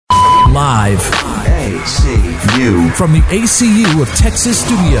Live ACU. from the ACU of Texas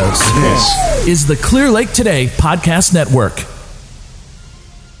Studios. This is the Clear Lake Today Podcast Network.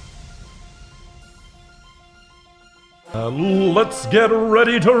 Let's get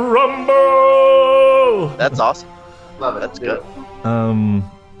ready to rumble! That's awesome. Love it. That's good.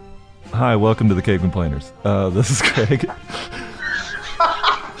 Hi, welcome to the Cave Complainers. This is Craig.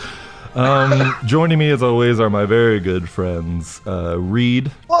 Joining me as always are my very good friends, Reed.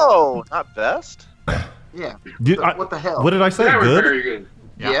 Whoa, not best? Yeah. What the hell? What did I say? That was Good? very good.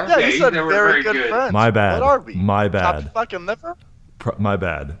 Yeah. You said they were very very good good. friends. My bad. What are we? My bad. Top fucking liver? My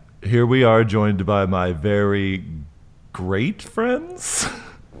bad. Here we are, joined by my very great friends.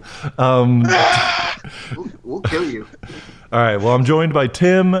 We'll kill you. All right, well, I'm joined by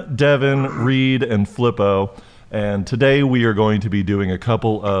Tim, Devin, Reed, and Flippo. And today we are going to be doing a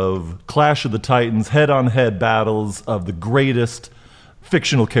couple of Clash of the Titans head-on-head battles of the greatest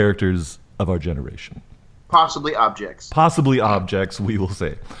fictional characters of our generation. Possibly objects. Possibly objects, we will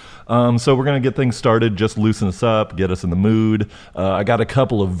say. So we're going to get things started, just loosen us up, get us in the mood. I got a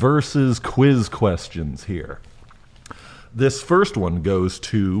couple of versus quiz questions here. This first one goes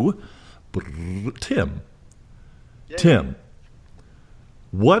to Tim. Yay. Tim,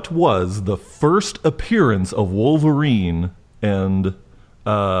 what was the first appearance of Wolverine and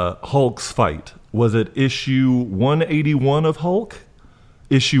Hulk's fight? Was it issue 181 of Hulk,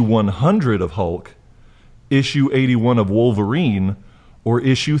 issue 100 of Hulk, issue 81 of Wolverine, or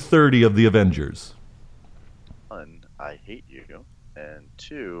issue 30 of the Avengers? One, I hate you. And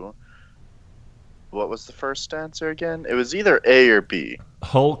two, what was the first answer again? It was either A or B.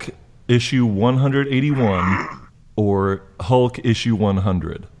 Hulk issue 181 or Hulk issue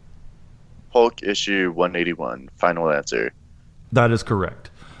 100? Hulk issue 181. Final answer. That is correct.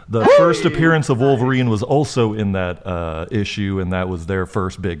 The first appearance of Wolverine was also in that issue, and that was their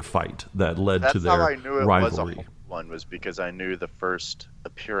first big fight that led That's to how their I knew it rivalry. was a Hulk one, was because I knew the first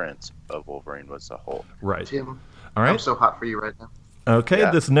appearance of Wolverine was a Hulk. Right. Tim, All I'm right. so hot for you right now. Okay,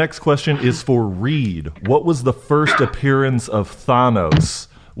 Yeah. this next question is for Reed. What was the first appearance of Thanos?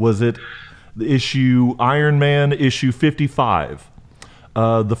 Was it the issue Iron Man, issue 55?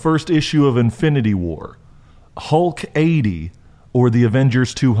 The first issue of Infinity War? Hulk 80? Or the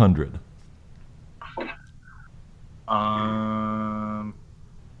Avengers 200? I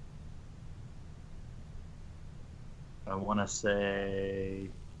want to say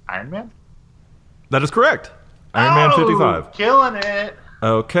Iron Man. That is correct. Iron Man 55. Killing it.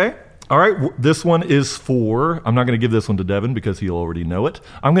 Okay. All right. This one is for, I'm not going to give this one to Devin because he'll already know it.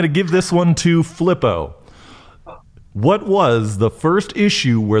 I'm going to give this one to Flippo. What was the first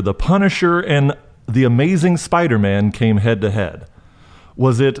issue where the Punisher and the Amazing Spider-Man came head-to-head?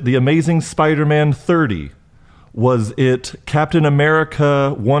 Was it the Amazing Spider-Man 30? Was it Captain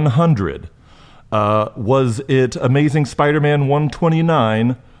America 100? Was it Amazing Spider-Man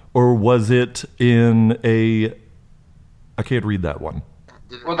 129? Or was it in a... I can't read that one.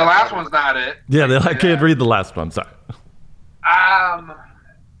 Well, the last one's not it. Yeah, I can't read the last one. Sorry.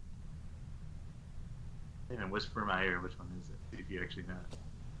 Even whisper in my ear. Which one is it? If you actually know.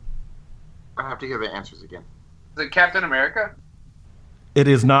 I have to hear the answers again. Is it Captain America? It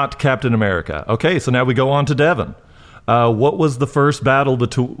is not Captain America. Okay, so now we go on to Devin. What was the first battle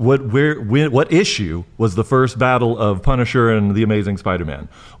between what issue was the first battle of Punisher and the Amazing Spider-Man?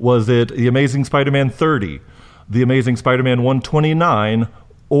 Was it the Amazing Spider-Man 30, the Amazing Spider-Man 129,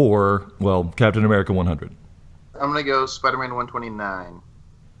 or Captain America 100? I'm gonna go Spider-Man 129.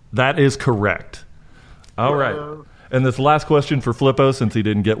 That is correct. All right. And this last question for Flippo, since he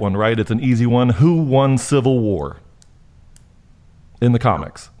didn't get one right, it's an easy one. Who won Civil War in the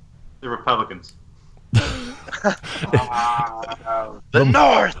comics? The Republicans. The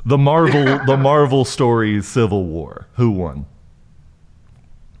North! The Marvel story Civil War. Who won?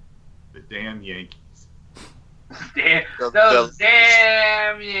 The damn Yankees. Damn, The- those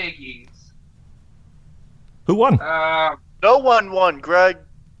damn Yankees. Who won? No one won, Greg.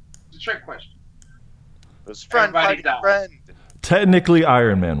 It's a trick question. It was friend Everybody fighting died. friend. Technically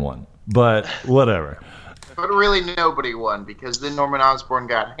Iron Man won, but whatever. But really nobody won because then Norman Osborn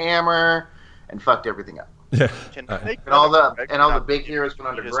got Hammer and fucked everything up. Yeah. Can All right. make And all the Greg and all the not big read heroes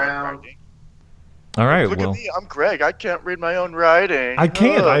went his own underground. writing? All right. Look Well, at me, I'm Greg. I can't read my own writing. I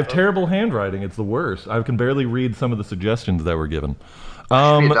can't. I have Ugh. terrible handwriting. It's the worst. I can barely read some of the suggestions that were given. Be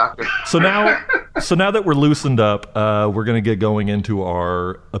a doctor. So now that we're loosened up, we're going to get going into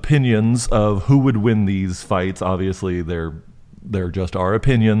our opinions of who would win these fights. Obviously, they're just our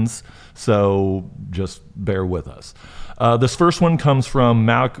opinions, so just bear with us. This first one comes from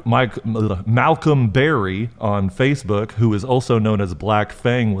Malcolm Berry on Facebook, who is also known as Black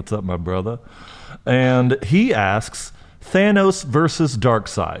Fang. What's up, my brother? And he asks, Thanos versus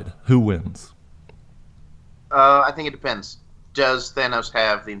Darkseid, who wins? I think it depends. Does Thanos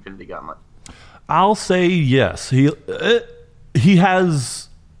have the Infinity Gauntlet? I'll say yes. He has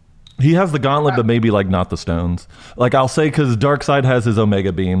the gauntlet, but maybe like not the stones. Like I'll say because Darkseid has his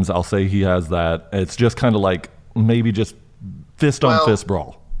Omega beams. I'll say he has that. It's just kind of like maybe just fist on fist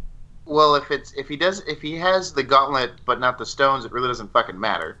brawl. Well, if he has the gauntlet but not the stones, it really doesn't fucking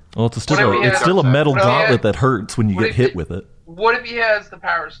matter. Well, it's still a metal gauntlet that hurts when you get hit with it. What if he has the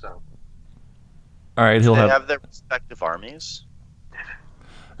Power Stone? All right, They have their respective armies.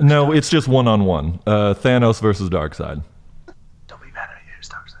 No, it's just one-on-one. Thanos versus Darkseid. Don't be mad at you,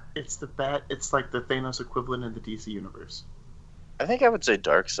 Darkseid. It's like the Thanos equivalent in the DC universe. I think I would say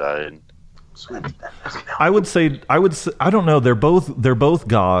Darkseid. Sweet. I would say I don't know. They're both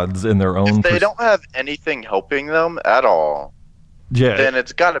gods in their own. If they don't have anything helping them at all, yeah, then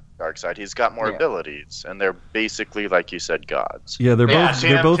it's got to be Darkseid. He's got more abilities, and they're basically, like you said, gods. Yeah, they're both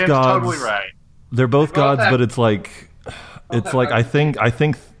Tim's gods. Totally right. They're both gods, but it's like I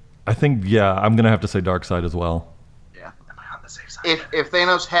think yeah, I'm gonna have to say Darkseid as well. Yeah. On the safe side. If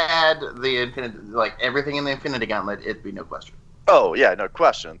Thanos had the Infinity, like everything in the Infinity Gauntlet, it'd be no question. Oh yeah, no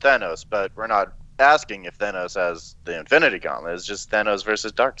question, Thanos. But we're not asking if Thanos has the Infinity Gauntlet. It's just Thanos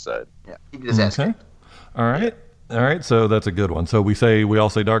versus Darkseid. Yeah, he just asked. Okay. All right. So that's a good one. So we all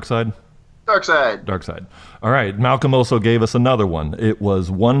say Darkseid. Darkseid. All right. Malcolm also gave us another one. It was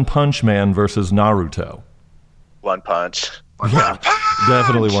One Punch Man versus Naruto. One Punch. Yeah,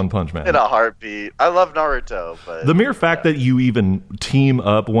 definitely One Punch Man. In a heartbeat. I love Naruto, but The mere fact that you even team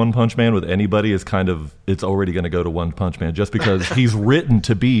up One Punch Man with anybody is it's already going to go to One Punch Man just because he's written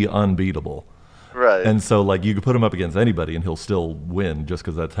to be unbeatable. right. And so like you could put him up against anybody and he'll still win just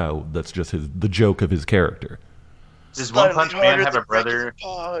because that's just the joke of his character. Does One Punch Man have a brother?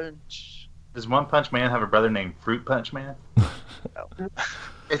 Punch. Does One Punch Man have a brother named Fruit Punch Man?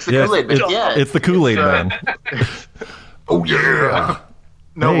 It's the Kool-Aid Man. Yeah, It's the Kool-Aid Man. Oh yeah.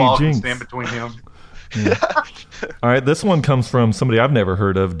 No Hey, wall Jinx. can stand between him. All right, this one comes from somebody I've never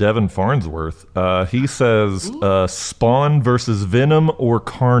heard of, Devin Farnsworth. He says Spawn versus Venom or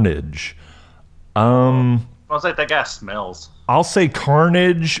Carnage. I was like, that guy smells. I'll say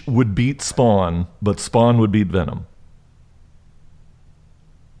Carnage would beat Spawn, but Spawn would beat Venom.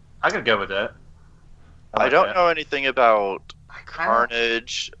 I could go with that. I like don't that. know anything about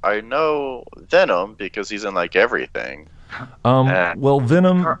Carnage. I know Venom because he's in like everything. Well,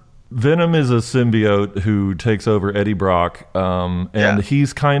 Venom is a symbiote who takes over Eddie Brock, and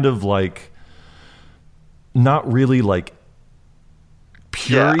he's kind of like not really like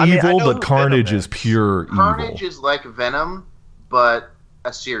pure Yeah, I mean, I evil, know but who Carnage Venom is pure Carnage evil. is like Venom, but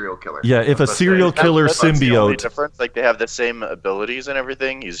a serial killer. Yeah, if a serial killer That's the only symbiote, difference. Like they have the same abilities and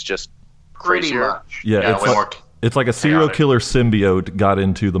everything. He's just pretty crazier. much. yeah, way more it's like a serial chaotic. killer symbiote got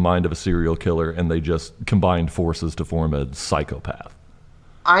into the mind of a serial killer, and they just combined forces to form a psychopath.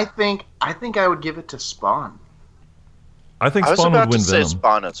 I think I would give it to Spawn. I think I was Spawn about would win to say Venom.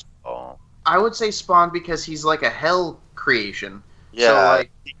 Spawn as well. I would say Spawn because he's like a hell creation. Yeah, So,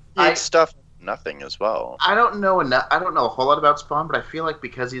 like, he I- eats stuff nothing as well. I don't know enough. I don't know a whole lot about Spawn, but I feel like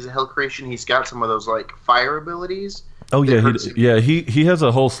because he's a hell creation, he's got some of those like fire abilities. Oh yeah, that he has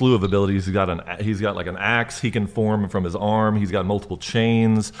a whole slew of abilities. He's got like an axe he can form from his arm. He's got multiple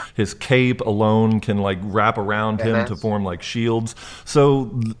chains. His cape alone can like wrap around him to form like shields.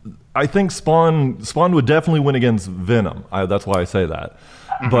 So I think Spawn would definitely win against Venom. That's why I say that.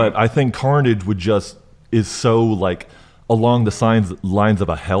 But I think Carnage is so like along the lines of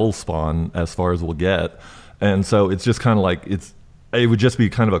a hell spawn as far as we'll get, and so it's just kind of like it would just be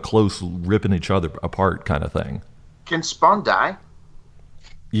kind of a close ripping each other apart kind of thing. Can Spawn die?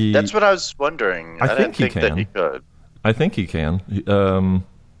 That's what I was wondering. I didn't think he that can. he could. I think he can.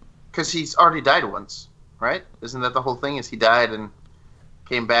 Because he's already died once, right? Isn't that the whole thing? Is he died and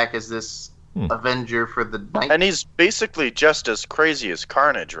came back as this Avenger for the night? And he's basically just as crazy as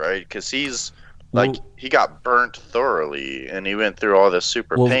Carnage, right? Because he's like he got burnt thoroughly, and he went through all this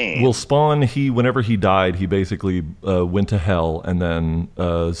super pain. Well, Spawn, whenever he died, he basically went to hell, and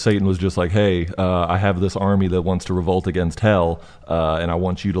then Satan was just like, "Hey, I have this army that wants to revolt against hell, and I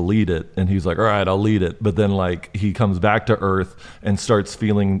want you to lead it." And he's like, "All right, I'll lead it." But then, like, he comes back to Earth and starts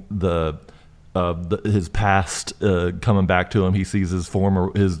feeling his past coming back to him. He sees his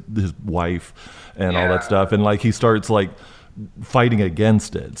wife and all that stuff, and like he starts like fighting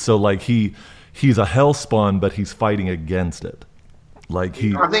against it. So like he's a hell spawn, but he's fighting against it. Like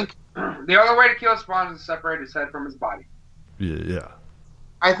I think The only way to kill Spawn is to separate his head from his body. Yeah.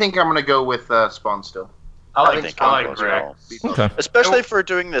 I think I'm gonna go with Spawn still. I think like I'll Greg. go. Okay. Especially if we're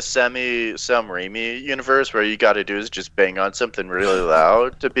doing the Sam Raimi universe where you got to do is just bang on something really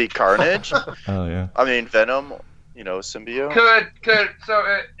loud to beat Carnage. Oh yeah. I mean, Venom, symbiote.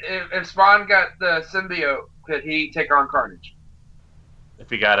 If Spawn got the symbiote, could he take on Carnage? If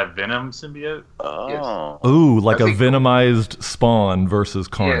he got a Venom symbiote, Oh. Ooh, like a That'd be cool. venomized Spawn versus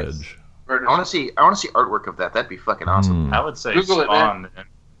Carnage. I want to see artwork of that. That'd be fucking awesome. I would say Google it, Spawn.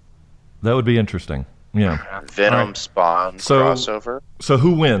 That would be interesting. Yeah. Venom Alright. Spawn So- crossover. So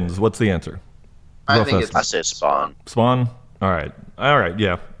who wins? What's the answer? I Go think first. I say Spawn. Spawn? All right.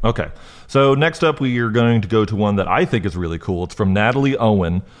 Yeah. Okay. So next up, we are going to go to one that I think is really cool. It's from Natalie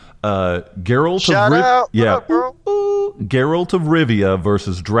Owen. Geralt Shout of out. What Yeah. up, bro? Ooh. Geralt of Rivia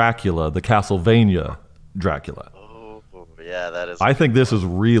versus Dracula, the Castlevania Dracula. Oh, yeah, that is. I think this is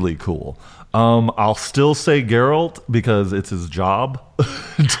really cool. I'll still say Geralt because it's his job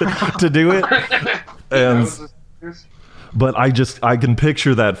to do it. And but I can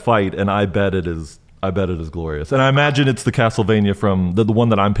picture that fight, and I bet it is glorious. And I imagine it's the Castlevania from the one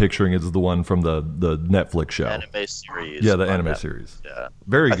that I'm picturing is the one from the Netflix show. anime series. Yeah, the on anime that. series. Yeah.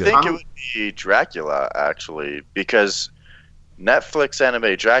 Very I good. think it would be Dracula, actually, because Netflix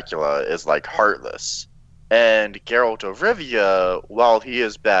anime Dracula is like heartless. And Geralt of Rivia, while he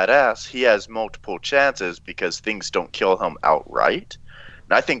is badass, he has multiple chances because things don't kill him outright.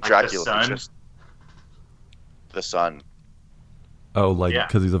 And I think Like Dracula the is sun? just the sun. Oh, like Yeah.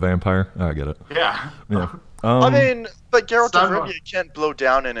 because he's a vampire. Oh, I get it. Yeah. Yeah. I mean, but Geralt of Sun- Rivia can't blow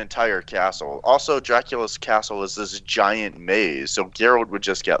down an entire castle. Also, Dracula's castle is this giant maze, so Geralt would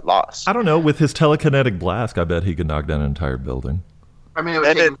just get lost. I don't know. With his telekinetic blast, I bet he could knock down an entire building. I mean, it would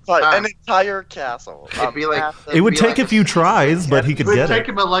An, take him enti- time. an entire castle. It'd be like- massive- It would be take like a few tries, but he could It would get take it.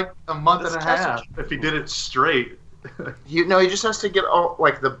 him like a month This and a castle- half if he did it straight. He just has to get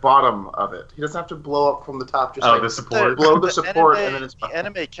the bottom of it. He doesn't have to blow up from the top. Just The support. blow the support, anime, and then it's the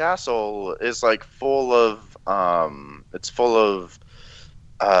anime castle is like full of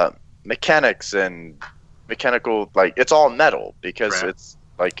mechanics and mechanical, like it's all metal because Right. it's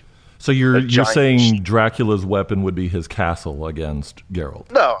like So you're giant saying machine. Dracula's weapon would be his castle against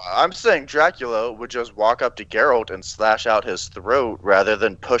Geralt? no. I'm saying Dracula would just walk up to Geralt and slash out his throat rather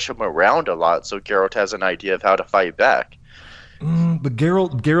than push him around a lot, so Geralt has an idea of how to fight back. But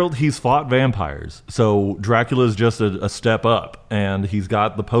Geralt, he's fought vampires, so Dracula's just a step up, and he's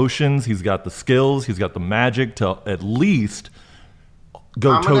got the potions, he's got the skills, he's got the magic to at least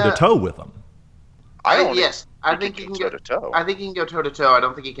go I'm toe to gonna- toe with him. I don't I think he can go go. to toe. I think he can go toe to toe. I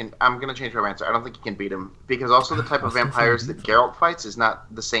don't think he can. I'm gonna change my answer. I don't think he can beat him because also the type of vampires that Geralt fights is not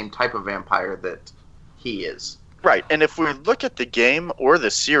the same type of vampire that he is. Right, and if we look at the game or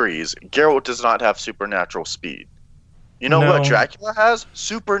the series, Geralt does not have supernatural speed. You know No. what Dracula has?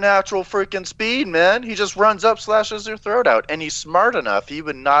 Supernatural freaking speed, man. He just runs up, slashes your throat out, and he's smart enough. He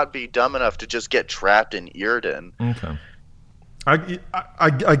would not be dumb enough to just get trapped in Írden. Okay.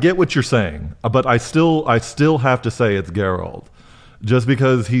 I get what you're saying, but I still have to say it's Geralt, just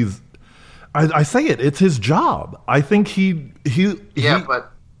because he's. I say it's his job. I think he But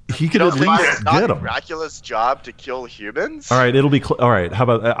he could You at don't think least it's not get him. Dracula's job to kill humans? All right, it'll be all right. How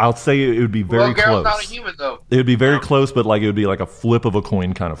about I'll say it would be very Well, Geralt's close. not a human though. It would be very close, but like it would be like a flip of a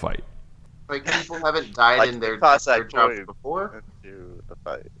coin kind of fight. like people haven't died Like in their toss that jobs coin. before. Into the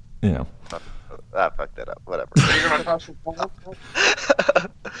fight. Yeah. I fucked that up. Whatever. You're gonna toss the ball?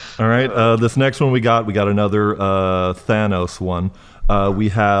 All right. This next one we got another Thanos one. We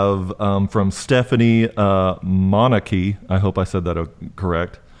have from Stephanie Monarchy. I hope I said that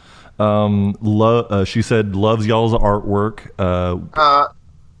correct. She said loves y'all's artwork.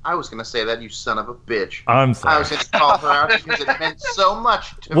 I was gonna say that, you son of a bitch. I'm I sorry. was gonna call her out because it meant so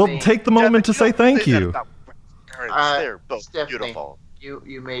much to Well, me. take the moment to say thank you. They're both Stephanie, beautiful.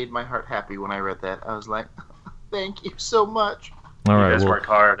 You made my heart happy when I read that. I was like, thank you so much. All He right. does Well, work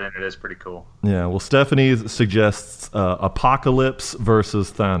hard, and it is pretty cool. yeah. Well, Stephanie suggests Apocalypse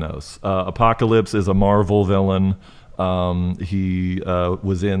versus Thanos. Apocalypse is a Marvel villain. He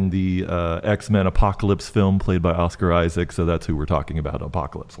was in the X-Men Apocalypse film played by Oscar Isaac, so that's who we're talking about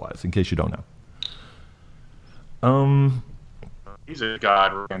Apocalypse-wise, in case you don't know. He's a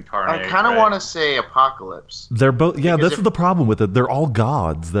god reincarnated. I kind of right? want to say Apocalypse. They're both, yeah, Because this if- is the problem with it. They're all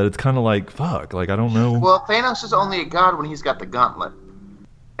gods, that it's kind of like, fuck, like, I don't know. Well, Thanos is only a god when he's got the gauntlet.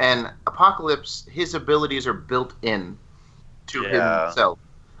 And Apocalypse, his abilities are built in to Yeah. himself.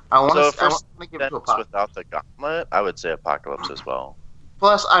 I want So to if there's give it to Thanos Apocalypse. without the gauntlet, I would say Apocalypse as well.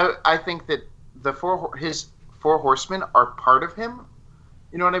 Plus, I think that his four horsemen are part of him.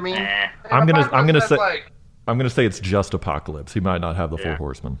 You know what I mean? Eh. I'm gonna Apocalypse say- has, like, I'm going to say it's just Apocalypse. He might not have the four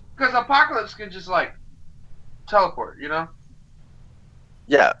horsemen. Because Apocalypse can just like teleport, you know?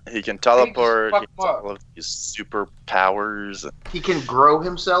 Yeah, he can teleport. He fuck has him up. all of these superpowers. He can grow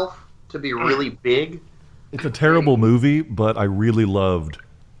himself to be really big. It's a terrible movie, but I really loved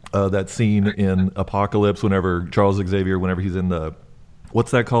that scene in Apocalypse whenever Charles Xavier, whenever he's in the,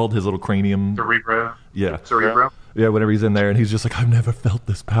 what's that called? His little cranium. Cerebro. Yeah. Cerebro. Yeah, whenever he's in there and he's just like, I've never felt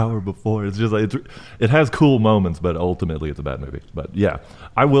this power before. It's just like, it has cool moments, but ultimately it's a bad movie. But yeah,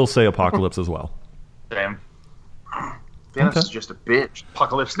 I will say Apocalypse as well. Damn. Thanos is just a bitch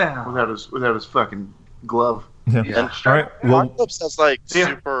Apocalypse now. without his fucking glove. Yeah. Yeah. All right. Well, Apocalypse has like Yeah.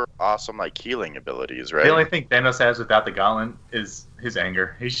 super awesome like healing abilities, right? The only thing Thanos has without the gauntlet is his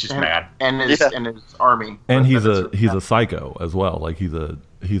anger. He's just mad. And his army. and he's That's a psycho as well. Like he's a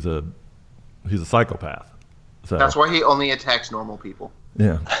psychopath. So That's why he only attacks normal people.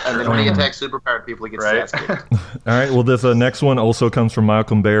 yeah. And then when he attacks superpowered people, he gets Right. his ass kicked. All right. Well, this next one also comes from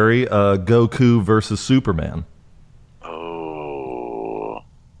Malcolm Berry. Goku versus Superman. Oh.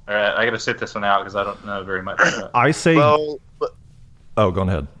 All right, I got to sit this one out because I don't know very much. I say. Well, Oh, go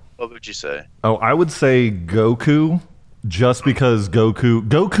ahead. what would you say? Oh, I would say Goku, just because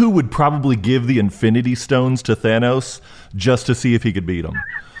Goku would probably give the Infinity Stones to Thanos just to see if he could beat him.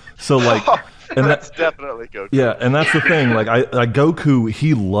 So like, and That's definitely Goku. yeah, and that's the thing. Like, Goku,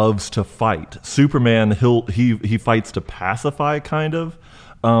 he loves to fight. Superman, he fights to pacify, kind of.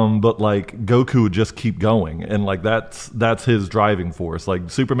 But like Goku would just keep going, and like that's his driving force. Like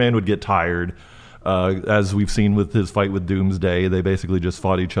Superman would get tired, as we've seen with his fight with Doomsday. They basically just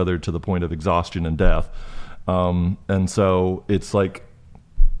fought each other to the point of exhaustion and death. And so it's like,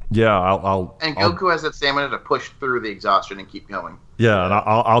 yeah, I'll Goku has that stamina to push through the exhaustion and keep going. yeah, and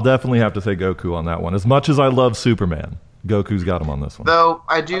I'll definitely have to say Goku on that one. As much as I love Superman, Goku's got him on this one. Though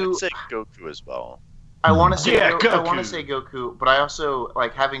I I do, would say Goku as well. I want to say, Yeah, I want Goku. to say Goku, but I also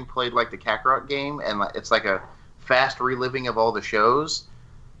like having played like the Kakarot game, and like, it's like a fast reliving of all the shows.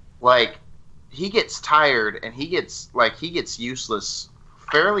 Like he gets tired, and he gets useless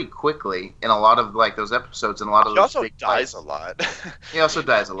fairly quickly in a lot of like those episodes, and a lot of He those also big dies fights. a lot. He also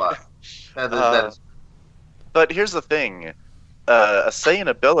dies a lot. That is, But here's the thing. A Saiyan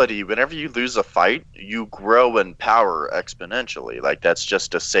ability, whenever you lose a fight, you grow in power exponentially. Like, that's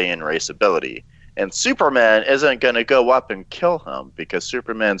just a Saiyan race ability. And Superman isn't going to go up and kill him because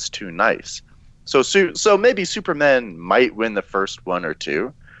Superman's too nice. So maybe Superman might win the first one or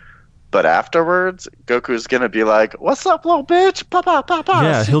two. But afterwards, Goku's going to be like, what's up, little bitch? Pa, pa, pa, pa.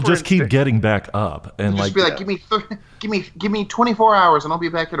 Yeah, he'll Super just keep instinct. getting back up, and just like, be like, give me 24 hours, and I'll be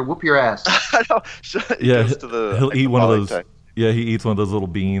back here to whoop your ass. I know. He yeah, goes to the he'll eat one of alcoholic those. type. Yeah, he eats one of those little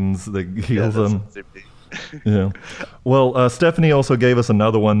beans that heals Yeah, him. that's Yeah. Well, Stephanie also gave us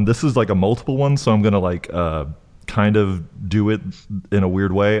another one. This is like a multiple one, so I'm gonna like kind of do it in a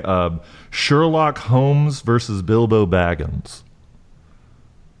weird way. Sherlock Holmes versus Bilbo Baggins.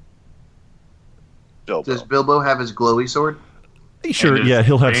 Bilbo. Does Bilbo have his glowy sword? Sure. his Yeah,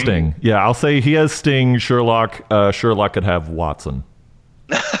 he'll have Sting? Sting. Yeah, I'll say he has Sting. Sherlock could have Watson.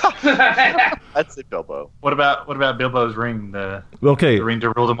 I'd say Bilbo. What about Bilbo's ring? The Okay. ring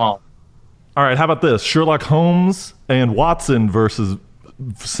to rule them all. All right. How about this? Sherlock Holmes and Watson versus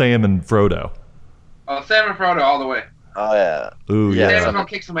Sam and Frodo. Oh, Sam and Frodo all the way. Oh, yeah. Ooh, Yeah. Sam's yeah. gonna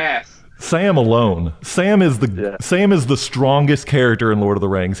kick some ass. Sam alone. Sam is the strongest character in Lord of the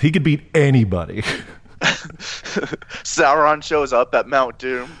Rings. He could beat anybody. Sauron shows up at Mount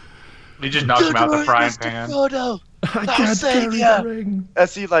Doom. He just knocks him out the frying pan. Frodo, I can't carry the ring.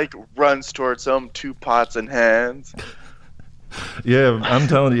 as he like runs towards him, two pots in hands. Yeah, I'm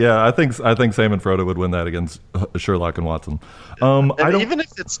telling you. Yeah, I think Sam and Frodo would win that against Sherlock and Watson. And I don't. even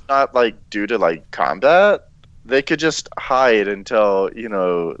if it's not like due to like combat, they could just hide until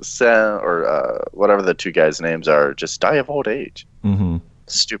Sam or whatever the two guys' names are just die of old age. Hmm.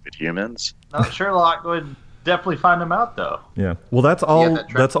 Stupid humans. No, Sherlock would definitely find him out though. Yeah. Well, that's all. that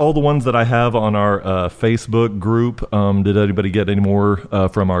track- That's all the ones that I have on our Facebook group. Did anybody get any more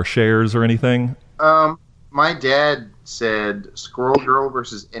from our shares or anything? My dad said Squirrel Girl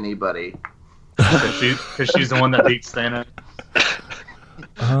versus anybody. Because she's the one that beats Thanos.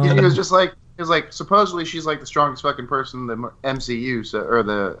 He was just like, supposedly she's like the strongest fucking person in the MCU, or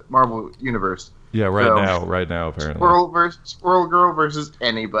the Marvel universe. Yeah. So- Right now, apparently. Squirrel Girl versus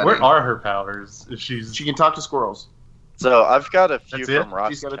anybody. Where are her powers? If she's She can talk to squirrels. So I've got a few That's it? from Ross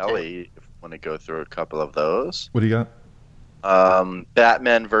She's got a Kelly. If you want to go through a couple of those. What do you got?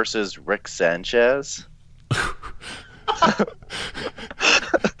 Batman versus Rick Sanchez.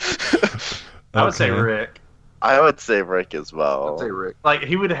 I would say Okay. Rick. I would say Rick as well. I'd say Rick. Like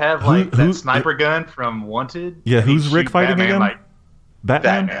he would have Who- like who- that sniper gun from Wanted. Yeah, and he'd who's Rick shoot fighting Batman, again? Like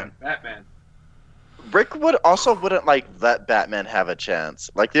Batman? Batman. Rick wouldn't like let Batman have a chance.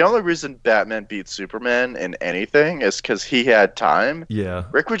 Like the only reason Batman beat Superman in anything is because he had time. Yeah.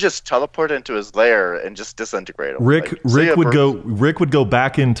 Rick would just teleport into his lair and just disintegrate him. Rick Like, see ya, Rick would go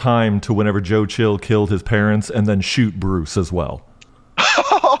back in time to whenever Joe Chill killed his parents and then shoot Bruce as well.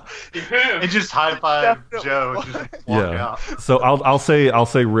 And just high five Joe. And just walk Yeah. out. So I'll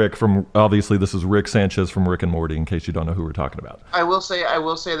say Rick from, obviously this is Rick Sanchez from Rick and Morty in case you don't know who we're talking about. I will say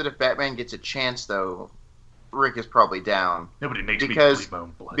that if Batman gets a chance, though, Rick is probably down Nobody makes because me bleed my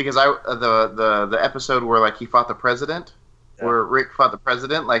own blood. the episode where like he fought the president, where Rick fought the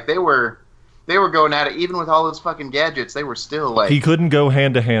president, like they were going at it even with all his fucking gadgets. They were still like He couldn't go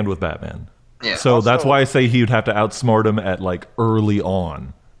hand to hand with Batman. Yeah. So Also- that's why I say he would have to outsmart him at like early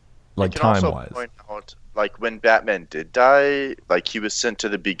on, like I can also time wise. point out, like when Batman did die, like he was sent to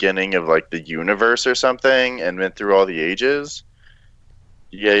the beginning of like the universe or something, and went through all the ages.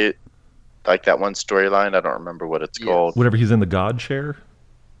 Yeah, like that one storyline. I don't remember what it's Yeah. called. Whenever he's in the God chair.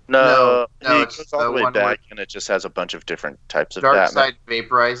 No, he it's goes all the the way one where- back, and it just has a bunch of different types of Darkseid Batman.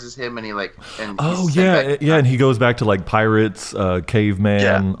 vaporizes him, and he like and Oh he's sent yeah, back- yeah, and he goes back to like pirates,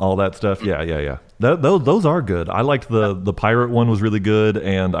 caveman, all that stuff. Yeah. Those are good. I liked the pirate one was really good,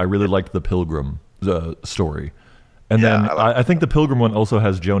 and I really liked the Pilgrim story. And Yeah, then I like I think the Pilgrim one also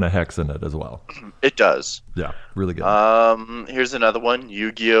has Jonah Hex in it as well. It does. Yeah, really good. Here's another one: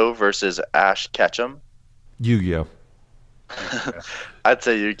 Yu-Gi-Oh versus Ash Ketchum. Yu-Gi-Oh. I'd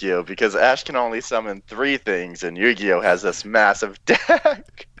say Yu-Gi-Oh because Ash can only summon 3 things, and Yu-Gi-Oh has this massive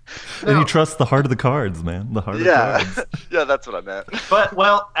deck. And you trust the heart of the cards, man. The heart of the Yeah, cards. yeah, that's what I meant. But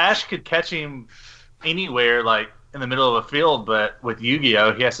well, Ash could catch him anywhere, like in the middle of a field. But with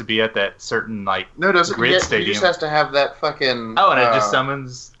Yu-Gi-Oh, he has to be at that certain like No, it doesn't. grid He stadium. just has to have that fucking. Oh, and it just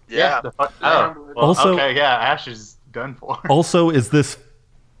summons. Yeah. The fuck. Oh, well, Also- okay, yeah. Ash is done for. Also,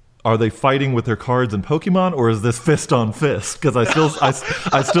 are they fighting with their cards in Pokemon, or is this fist on fist? Because I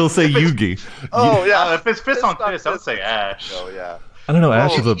still say Yugi. Oh yeah, if it's fist on on fist, I would say Ash. Oh yeah. I don't know.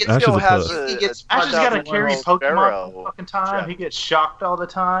 Ash is Well, a he Ash is still a has puss. He gets Ash has got to punch out carry one Pokemon Sparrow. all the fucking time. Trap. He gets shocked all the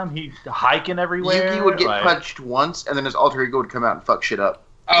time. He's hiking everywhere. Yugi would get like- punched once, and then his alter ego would come out and fuck shit up.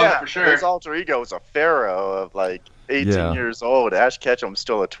 Oh, Yeah, for sure. His alter ego is a pharaoh of like 18 Yeah. years old. Ash Ketchum's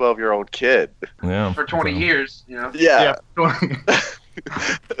still a 12-year-old kid. Yeah. For 20 years, you know. Yeah. Yeah.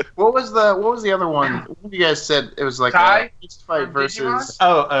 What was the other one? What you guys said it was like Ty? a fist fight From versus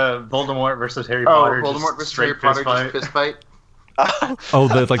Digimon? Voldemort versus Harry oh Potter. Voldemort just versus straight Harry Potter fist fight. just fist fight. Oh,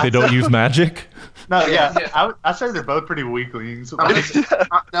 like they don't use magic. No, yeah, Yeah. I say they're both pretty weaklings. I'm gonna say,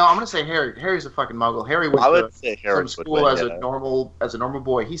 no, I'm gonna say Harry. Harry's a fucking muggle. Harry went I would to say Harry some would school win, as yeah. a normal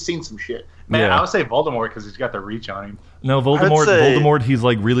boy. He's seen some shit. Man, Yeah. I would say Voldemort because he's got the reach on him. No, Voldemort. say- Voldemort. He's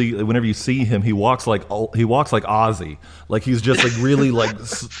like really. Whenever you see him, he walks like Ozzy. Like he's just like really like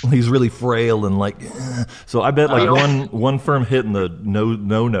he's really frail and like. So I bet like one firm hit in the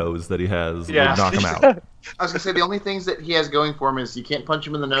nose that he has Yeah. would knock him out. I was gonna say the only things that he has going for him is you can't punch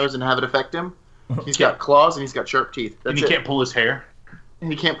him in the nose and have it affect him. He's got claws and he's got sharp teeth. And That's he it. can't pull his hair And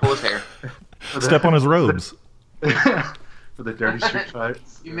he can't pull his hair. Step on his robes. for the dirty street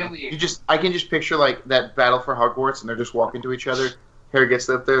fights. Humiliating. I can just picture like that battle for Hogwarts, and they're just walking to each other. Harry gets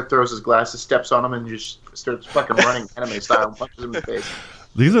up there, throws his glasses, steps on him, and just starts fucking running anime style and punches him in the face.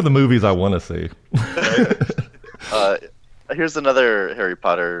 These are the movies I want to see. Here's another Harry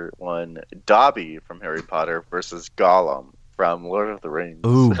Potter one: Dobby from Harry Potter versus Gollum from Lord of the Rings.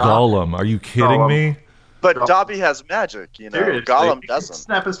 Ooh, Gollum. Are you kidding Gollum. me? But Dobby has magic, you know. Seriously, Gollum he can doesn't.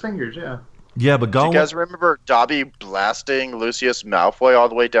 Snap his fingers, yeah. Yeah, but Do you Gollum. guys remember Dobby blasting Lucius Malfoy all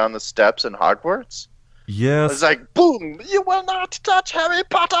the way down the steps in Hogwarts? Yes. It's like, boom! You will not touch Harry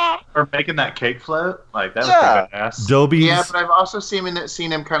Potter. Or making that cake float, like that was Yeah. pretty badass. Dobby's Yeah, but I've also seen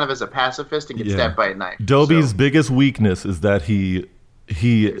him kind of as a pacifist and get Yeah. stabbed by a knife. Dobby's So- biggest weakness is that he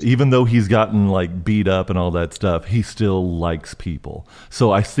even though he's gotten like beat up and all that stuff, he still likes people.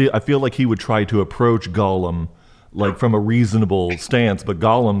 So I feel like he would try to approach Gollum like from a reasonable stance, but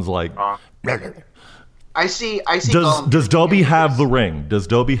Gollum's like I see. does Dobby have the ring? Does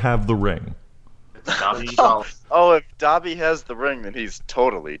Dobby have the ring? Dobby. Oh, if Dobby has the ring, then he's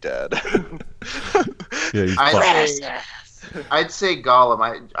totally dead. Yeah, he's fucked. I'd say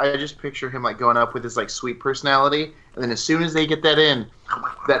Gollum. I just picture him like going up with his like sweet personality, and then as soon as they get that in,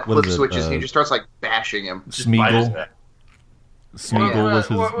 that What flip is it, switches, and he just starts like bashing him. Smeagol. Smeagol was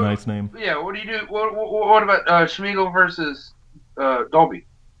his What- nice name. Yeah, what do you do? What about Schmiegel versus Dolby?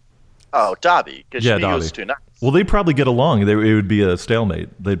 Oh, Dobby, because Yeah, she Dobby. was too nice. Well, they'd probably get along. It would be a stalemate.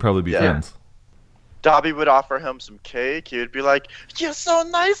 They'd probably be Yeah. friends. Dobby would offer him some cake. He would be like, "You're so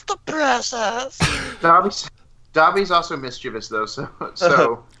nice, the princess." Dobby's also mischievous though, so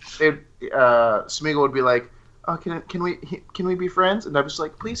Smeagol would be like, "Oh, can we be friends?" And Dobby's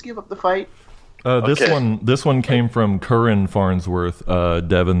like, "Please give up the fight." This one came from Curran Farnsworth,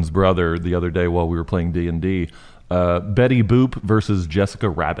 Devin's brother, the other day while we were playing D&D. Betty Boop versus Jessica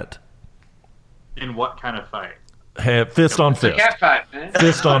Rabbit. In what kind of fight? Hey, fist on It's a fist. cat fight, man.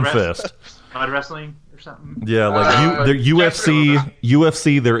 Fist on fist. Mud wrestling or something? Yeah, like they're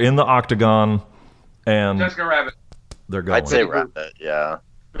UFC. They're in the octagon, and Jessica Rabbit. they're going. I'd say Rabbit. Yeah.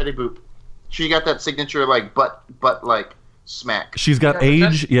 Betty Boop. She got that signature like butt like smack. She's got Yeah,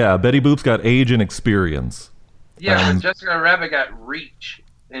 age. Yeah, Betty Boop's got age and experience. Yeah, but Jessica Rabbit got reach,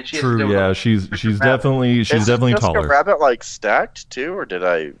 and she has to True. do Yeah, it. she's Rabbit. definitely Is definitely Jessica taller. Rabbit like stacked too, or did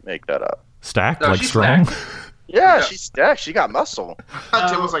I make that up? Stacked, No, like she's strong. stacked. Yeah, Yeah. she's stacked. She got muscle.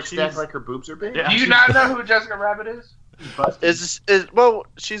 Tim was like she's- stacked like her boobs are big. Yeah. Do you not know who Jessica Rabbit is? Well,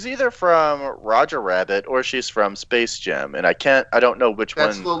 she's either from Roger Rabbit or she's from Space Jam, and I don't know which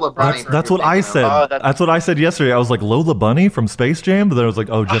That's one. Lola Bunny. That's what I said. Oh, that's- That's what I said yesterday. I was like Lola Bunny from Space Jam, but then I was like,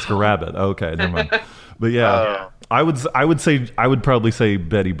 oh, Jessica Rabbit. Okay, never mind. But yeah, I would probably say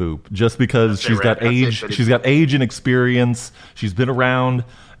Betty Boop just because she's got Rabbit. I'd say age. Betty She's got age and experience. She's been around,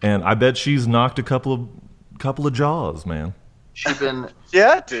 and I bet she's knocked a couple of jaws, man. She's been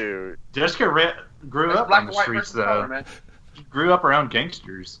Yeah, dude. Jessica grew It's up black on and the white streets, versus color, though. man. Grew up around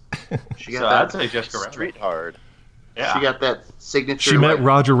gangsters. she So got I'd that. say Jessica Rabbit. Street hard. Yeah. She got that signature. She met like,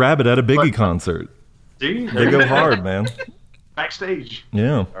 Roger Rabbit at a Biggie concert. See? They go hard, man. Backstage.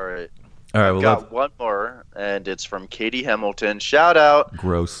 Yeah. All right. All right. Well, that's Got one more, and it's from Katie Hamilton. Shout out.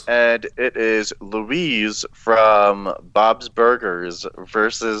 gross. And it is Louise from Bob's Burgers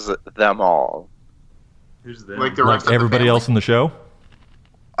versus them all. Who's them? like the rest Like of everybody the else in the show.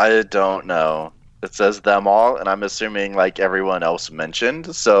 I don't know. It says them all, and I'm assuming like everyone else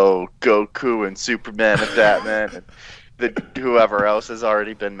mentioned. So Goku and Superman and Batman and whoever else has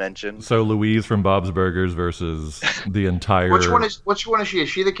already been mentioned. So Louise from Bob's Burgers versus the entire. Which one is she? Is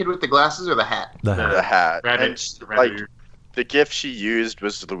she the kid with the glasses or the hat? the The hat. Rabbit. And, Rabbit. like the gift she used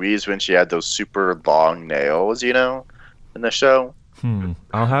was Louise when she had those super long nails, in the show.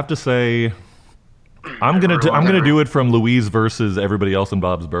 I'll have to say, I'm gonna do it from Louise versus everybody else in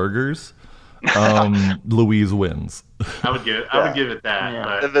Bob's Burgers. Louise wins. I would give it that. Yeah.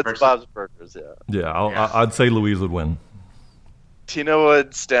 But If it's versus- Bob's Burgers, yeah. Yeah, I'd say Louise would win. Tina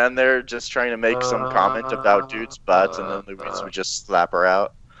would stand there just trying to make some comment about dudes' butts, and then Louise would just slap her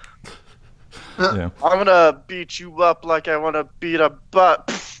out. Yeah. I'm gonna beat you up like I want to beat a butt.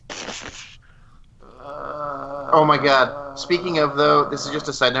 Oh my god. Speaking of though, this is just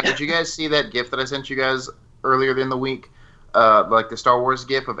a side note. Did you guys see that GIF that I sent you guys earlier in the week? Like the Star Wars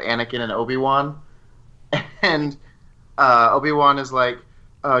GIF of Anakin and Obi-Wan. And Obi-Wan is like,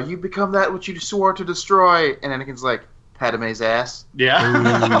 you become that which you swore to destroy. And Anakin's like, Padme's ass.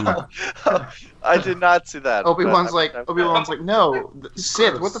 Yeah. I did not see that. Obi-Wan's but like, no,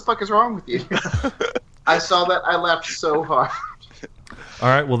 Sith, what the fuck is wrong with you? I saw that. I laughed so hard. All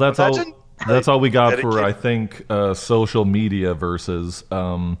right. Well, that's all. Imagine, That's all we got for, dedicated- I think, social media versus.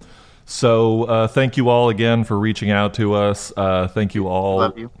 So thank you all again for reaching out to us. Thank you all.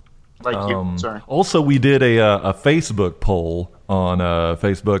 Love you. Like you. Sorry. Also, we did a Facebook poll on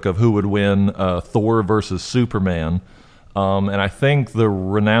Facebook of who would win Thor versus Superman, and I think the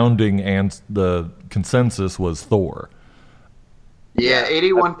renounding and the consensus was Thor. Yeah,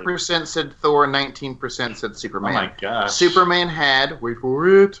 81% said Thor, 19% said Oh Superman. my gosh. Superman had, wait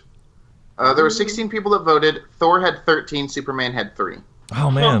for it, there were 16 people that voted. Thor had 13, Superman had 3. Oh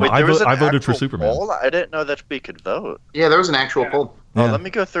man, Wait, I there was an voted for actual Superman. poll? I didn't know that we could vote. Yeah, there was an actual poll. Oh, Yeah. let me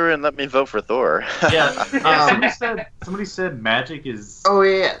go through and let me vote for Thor. Yeah. Somebody said magic is Oh,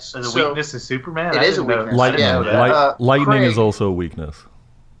 yes. a So, weakness of Superman. It I is a didn't know- weakness. I didn't Yeah. know that. Lightning Craig. is also a weakness.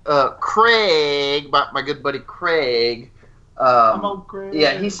 Craig, my good buddy Craig, Craig.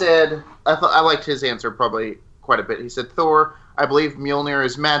 yeah, he said, I liked his answer probably quite a bit. He said, Thor, I believe Mjolnir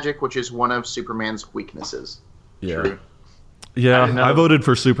is magic, which is one of Superman's weaknesses. Yeah. True. Yeah, didn't know. I voted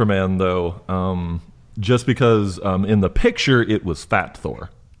for Superman though, just because in the picture it was Fat Thor.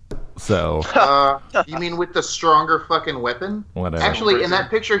 So You mean with the stronger fucking weapon? whatever. Actually, in that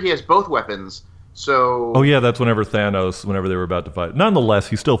picture, he has both weapons. So, Oh yeah, that's whenever they were about to fight. Nonetheless,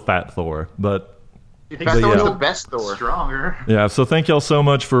 he's still Fat Thor. But Fat Thor's yeah. the best Thor. Stronger. yeah, so thank y'all so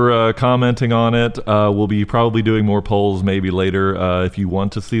much for commenting on it. We'll be probably doing more polls maybe later. If you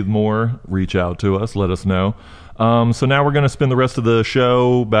want to see more, reach out to us. Let us know. So now we're going to spend the rest of the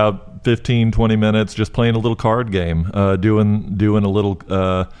show, about 15, 20 minutes, just playing a little card game, doing a little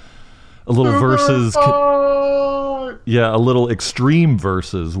a little versus. Yeah, a little extreme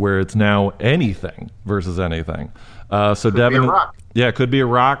versus where it's now anything versus anything. So Devin, be a rock. yeah, could be a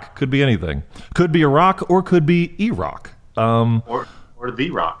rock, could be anything, could be a rock, or could be E-Rock, Or The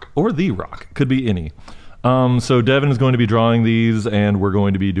Rock. or the Rock, could be any. So Devin is going to be drawing these, and we're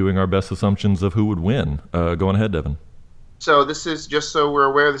going to be doing our best assumptions of who would win. Go on ahead, Devin. So this is, just so we're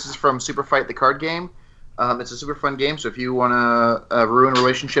aware, this is from Super Fight, the card game. It's a super fun game, so if you want to ruin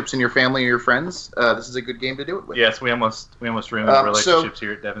relationships in your family or your friends, this is a good game to do it with. Yes, we almost ruined relationships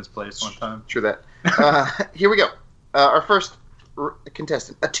here at Devin's place one time. True that. Here we go. Our first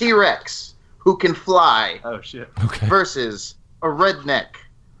contestant, a T-Rex who can fly Oh shit. Okay. versus a redneck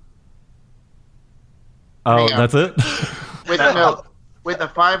Oh, Hang on. that's it. with a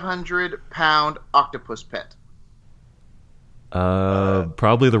 500-pound octopus pet.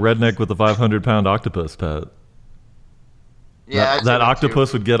 Probably the redneck with the 500-pound octopus pet. Yeah, I'd say that too.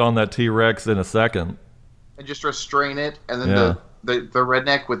 octopus would get on that T-Rex in a second. And just restrain it, and then Yeah. the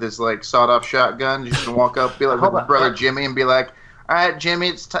redneck with his like sawed-off shotgun just to walk up, be like with Hold his on. brother Jimmy, and be like, "All right, Jimmy,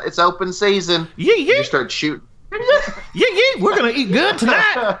 it's open season." Yeah, You just start shooting. yeah, we're gonna eat good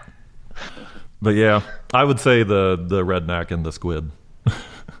tonight. But yeah, I would say the redneck and the squid.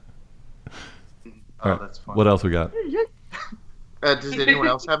 Oh, that's fun. What else we got? Does anyone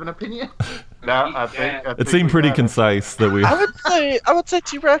else have an opinion? No, I think It seemed pretty concise that we. I would say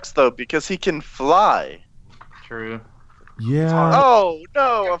T-Rex though, because he can fly. True. Yeah. Oh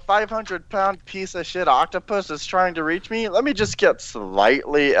no, a 500-pound piece of shit octopus is trying to reach me. Let me just get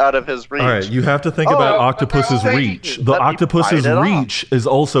slightly out of his reach. All right, you have to think Oh, about but octopus's they're reach. saying The let me octopus's bite it off. reach is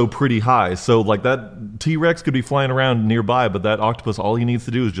also pretty high. So, like, that T-Rex could be flying around nearby, but that octopus, all he needs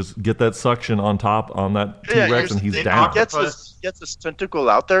to do is just get that suction on top on that Yeah, T-Rex, you're and he's saying down. He gets his tentacle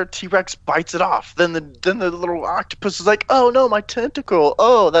out there. T-Rex bites it off. Then the little octopus is like, "Oh no, my tentacle!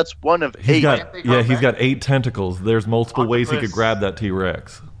 Oh, that's one of He's 8." got he's got 8 tentacles. There's multiple ways he could Octopus. grab that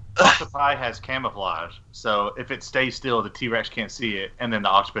T-Rex. Octopi has camouflage, so if it stays still, the T-Rex can't see it, and then the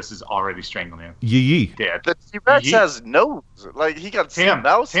octopus is already strangling him. Yee. Dead. The T-Rex Yeet. has nose. Like he got Tim,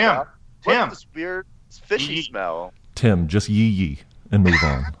 smell Tim, stuff. What's Tim. this weird fishy Yeet. smell? Tim, just yee and move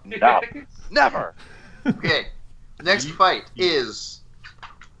on. No, never. Okay. The next fight is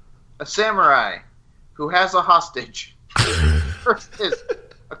a samurai who has a hostage versus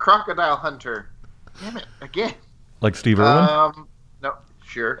a crocodile hunter. Damn it, again. Like Steve Irwin? No,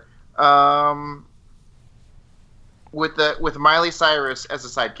 sure. With Miley Cyrus as a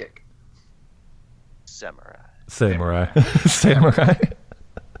sidekick. Samurai. Samurai. Samurai.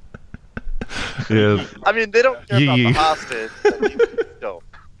 Yeah, I mean, they don't care about Yee. the hostage. but you can still.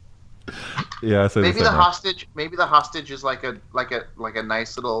 yeah. I say Maybe the the samurai. hostage. Maybe the hostage is like a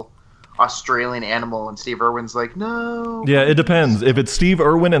nice little Australian animal, and Steve Irwin's like, no. Yeah, it depends. If it's Steve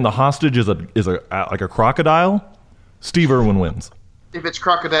Irwin and the hostage is a like a crocodile, Steve Irwin wins. If it's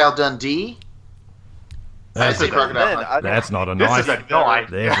Crocodile Dundee, I say Crocodile Then, Hunter. I, That's not a This knife. is a knife.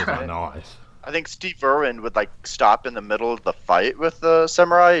 This is a knife. I think Steve Irwin would like stop in the middle of the fight with the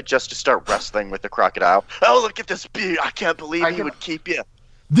samurai just to start wrestling with the crocodile. Oh, look at this beard! I can't believe he would keep you.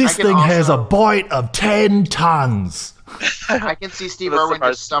 This I can thing has a also- bite of 10 tons. I can see Steve That's Irwin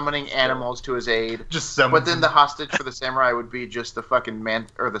surprising. just summoning animals to his aid. Just some. But then the hostage for the samurai would be just the fucking man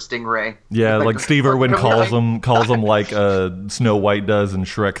or the stingray. Yeah, like Steve Irwin Come calls him like Snow White does in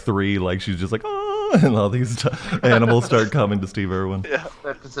Shrek 3. Like she's just like, oh, and all these animals start coming to Steve Irwin.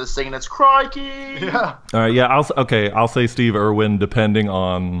 Instead of singing, it's crikey. Yeah. All right, yeah, I'll say Steve Irwin, depending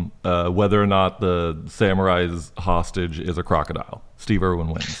on whether or not the samurai's hostage is a crocodile. Steve Irwin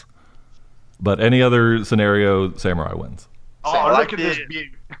wins. But any other scenario, samurai wins. Oh, I look like at this it. view.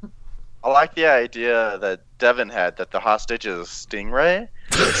 I like the idea that Devin had that the hostage is a stingray.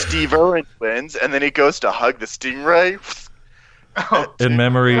 Steve Irwin wins, and then he goes to hug the stingray. In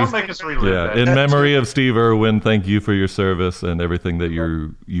memory, Don't make us relive yeah, that. in memory of Steve Irwin, thank you for your service and everything that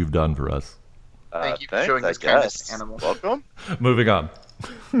you've done for us. Thank you for Thanks, showing I this kindness guess. to animals. Welcome. Moving on.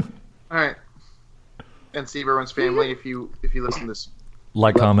 All right. And Steve Irwin's family, if you listen to this.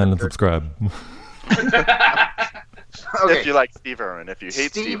 Like, comment, and subscribe. Okay. If you like Steve Irwin, if you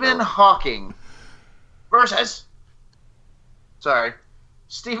hate Steve Stephen Irwin. Hawking versus. Sorry.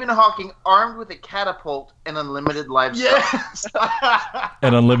 Stephen Hawking armed with a catapult and unlimited livestock. Yes.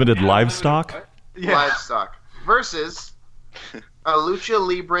 And unlimited livestock? Yeah. Livestock versus a lucha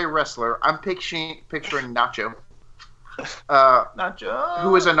libre wrestler. I'm picturing Nacho,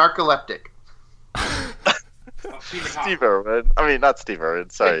 who is a narcoleptic. Steve Irwin. I mean, not Steve Irwin.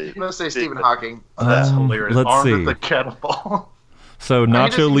 Sorry. I'm gonna say Stephen Hawking. That's hilarious. Let's Armed see. with the catapult. So he Nacho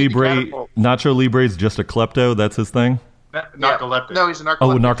doesn't need the Libre, catapult. Nacho Libre is just a klepto. That's his thing. Narcoleptic. No, he's a narcoleptic.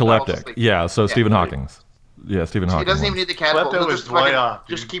 Oh, Falls narcoleptic. asleep. Yeah, so Stephen yeah. Hawking's. Yeah, Stephen He Hawking. doesn't even need the catapult. Klepto He'll is just, way fucking- off,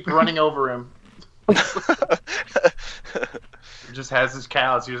 just dude. keep running over him. He just has his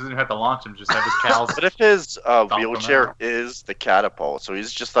cows. He doesn't even have to launch him. Just have his cows. What if his them wheelchair out. is the catapult? So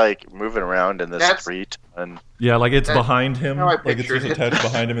he's just like moving around in the That's- street and Yeah, like it's That- behind him. how I Like it's pictured just it. attached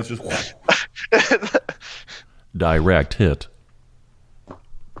behind him. It's just direct hit.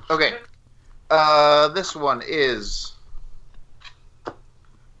 Okay. This one is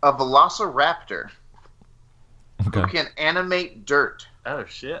a velociraptor Okay. who can animate dirt Oh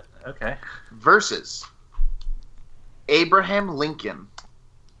shit. Okay. versus Abraham Lincoln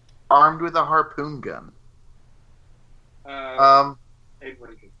armed with a harpoon gun. Abe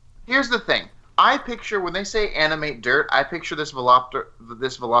Lincoln. Here's the thing. I picture when they say animate dirt, I picture this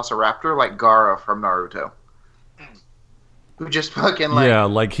velociraptor like Gaara from Naruto, who just fucking like Yeah,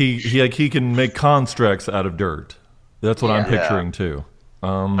 like he can make constructs out of dirt. That's what I'm Yeah. picturing too.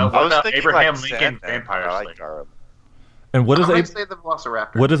 Oh, I what was about thinking Abraham like Lincoln Sandman. Vampire I Slayer? like Gara. And what I'm does gonna Abe? say the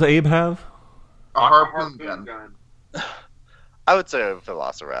velociraptor. What does Abe have? A harpoon gun. I would say a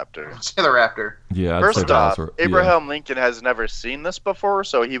velociraptor. Say the raptor. Yeah, I'd say First off, Velociraptor. Yeah. Abraham Lincoln has never seen this before,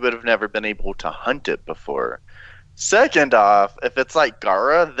 so he would have never been able to hunt it before. Second off, if it's like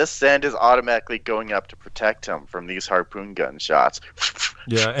Gara, this sand is automatically going up to protect him from these harpoon gun shots.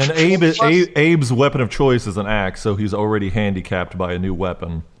 Yeah, and Abe's weapon of choice is an axe, so he's already handicapped by a new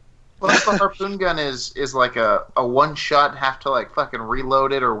weapon. Plus, the harpoon gun is like a one shot. Have to like fucking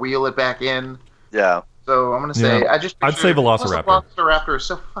reload it or wheel it back in. Yeah. So I'm gonna say Yeah. I just I'd say picture- plus Velociraptor. The Velociraptor is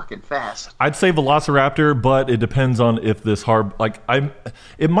so fucking fast. I'd say Velociraptor, but it depends on if this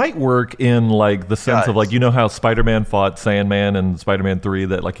it might work in like the sense of Guys. like, you know how Spider-Man fought Sandman in Spider-Man 3,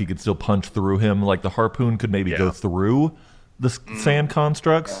 that like he could still punch through him, like the harpoon could maybe go through the sand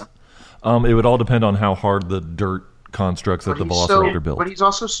constructs. It would all depend on how hard the dirt constructs that the he's Velociraptor built. But he's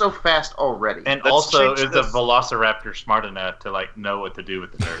also so fast already. And Let's also, change is the this. Velociraptor smart enough to like know what to do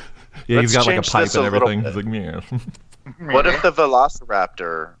with the dirt? Yeah, he's Let's got like a change pipe this and a little everything. bit. He's like, yeah. What if the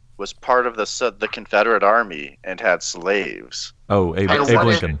Velociraptor was part of the Confederate Army and had slaves? Oh, Abe And what if-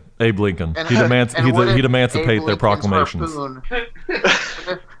 Lincoln. Abe Lincoln. And- He'd what if emancipate Abe their Lincoln's proclamations.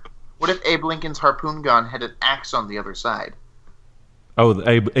 harpoon- what if Abe Lincoln's harpoon gun had an axe on the other side? Oh,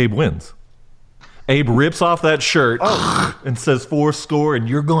 Abe wins. Abe rips off that shirt and says 4 and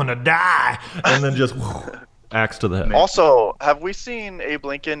you're gonna die, and then just axe to the head. Also, have we seen Abe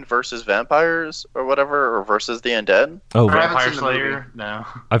Lincoln versus vampires or whatever, or versus the undead? Oh, I haven't Vampire seen the movie. Slayer? No.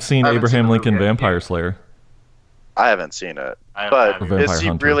 I've seen I haven't Abraham seen the Lincoln movie. Vampire Slayer. I haven't seen it. I But haven't. Vampire is he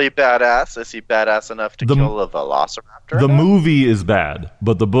Hunter. really badass? Is he badass enough to The- kill a velociraptor? The movie is bad,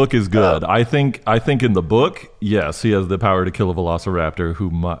 but the book is good. I think in the book, yes, he has the power to kill a velociraptor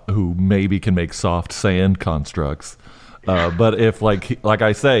who maybe can make soft sand constructs. But if like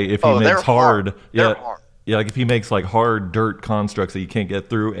I say, if he Oh, they're makes hard, hard. yeah, They're hard. yeah, like if he makes like hard dirt constructs that you can't get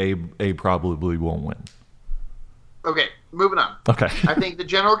through, Abe probably won't win. Okay, moving on. Okay, I think the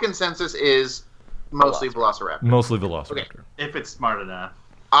general consensus is mostly Velociraptor. mostly velociraptor. If it's smart enough.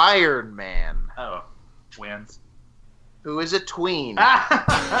 Iron Man, Oh, wins. who is a tween.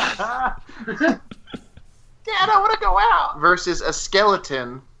 Ah! Dad, I want to go out. Versus a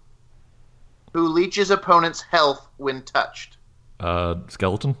skeleton who leeches opponent's health when touched.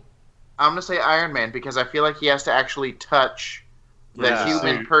 Skeleton. I'm going to say Iron Man because I feel like he has to actually touch the Yeah.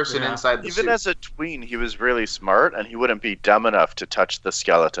 human Suit, person yeah. inside the Even suit. as a tween, he was really smart, and he wouldn't be dumb enough to touch the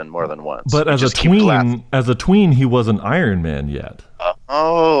skeleton more than once. But He'd as a just keep blasting. tween, he wasn't Iron Man yet.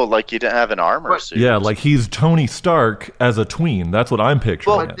 Oh, like he didn't have an armor But- suit. Yeah, like he's Tony Stark as a tween. That's what I'm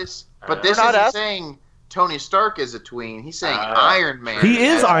picturing. But it. this We're isn't not asking- saying Tony Stark is a tween. He's saying Iron Man. He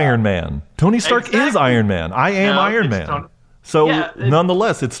is Iron Man. Tony Stark is Exactly. Iron Man. I am No, Iron it's Man. Tony- So Yeah,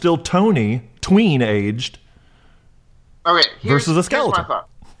 nonetheless, it's still Tony, tween aged. Okay, Versus a here's skeleton. my thought.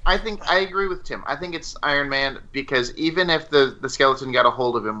 I think I agree with Tim. I think it's Iron Man because even if the skeleton got a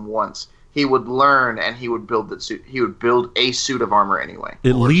hold of him once, he would learn and he would build that suit. He would build a suit of armor anyway.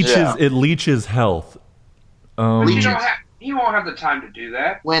 It leaches. Yeah. It leaches health. But Legions. he won't have the time to do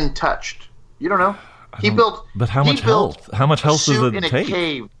that. When touched, you don't know. He built. But how he much built health? How much a health does suit it in a take?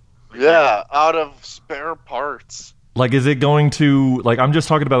 cave. Yeah, out of spare parts. Like, is it going to like? I'm just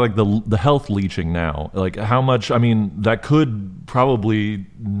talking about like the health leeching now. Like, how much? I mean, that could probably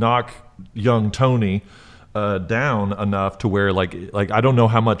knock young Tony down enough to where like I don't know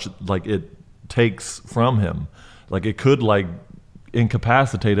how much like it takes from him. Like, it could like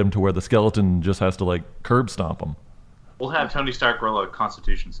incapacitate him to where the skeleton just has to like curb stomp him. We'll have Tony Stark roll a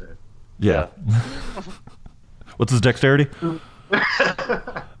Constitution save. Yeah. What's his dexterity?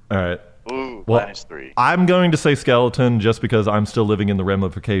 All right. Ooh. Well, -3. I'm going to say skeleton just because I'm still living in the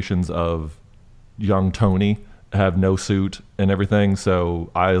ramifications of young Tony have no suit and everything. So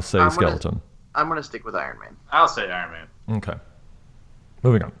I'll say skeleton. I'm gonna stick with Iron Man. I'll say Iron Man. Okay.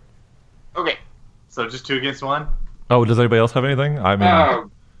 Moving on. Okay. So just 2 against 1? Oh, does anybody else have anything? I mean, Oh,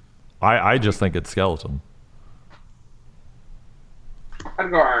 I just think it's skeleton.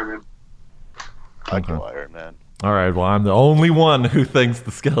 I'd go Iron Man. I'd go Okay. Iron Man. All right. Well, I'm the only one who thinks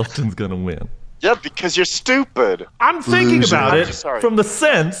the skeleton's going to win. Yeah, because you're stupid. I'm thinking about it Sorry. from the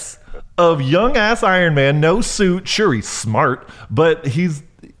sense of young ass Iron Man, no suit. Sure, he's smart, but he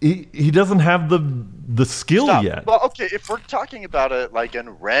doesn't have the skill Stop. yet. Well, okay, if we're talking about it like in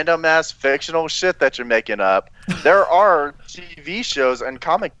random ass fictional shit that you're making up, there are TV shows and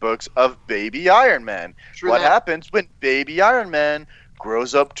comic books of baby Iron Man. True What that. happens when baby Iron Man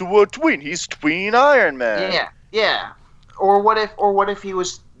grows up to a tween? He's tween Iron Man. Yeah. Or what if he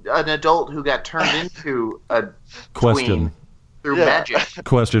was an adult who got turned into a Question. tween through Yeah. magic?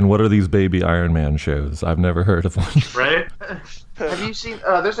 Question: what are these baby Iron Man shows? I've never heard of one. Right? Have you seen?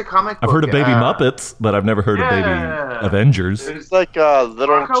 There's a comic book. I've heard of Baby Muppets, but I've never heard of Baby Yeah. Avengers. It's like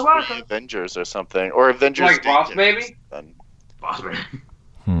Little Waka Tree Waka. Avengers or something. Or Avengers Like Boss Day Baby? Then. Boss man.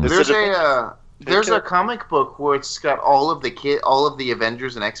 Is There's it there's a comic book where it's got all of the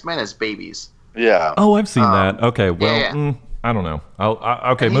Avengers and X-Men as babies. Yeah. Oh, I've seen that. Okay, well, yeah. I don't know.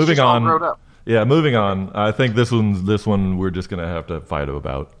 Okay, And he's moving just all on. grown up. Yeah, moving on. I think this one we're just gonna have to fight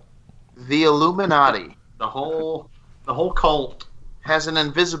about. The Illuminati The whole cult. has an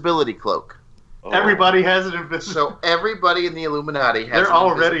invisibility cloak. Oh. Everybody has an invisible. So everybody in the Illuminati has They're an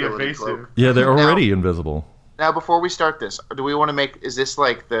already invisibility evasive. cloak. Yeah, they're Now- already invisible. Now, before we start this, do we want to is this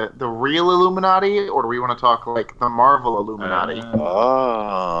like the real Illuminati, or do we want to talk like the Marvel Illuminati?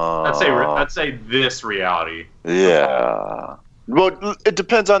 Oh. I'd say this reality. Yeah. Well, it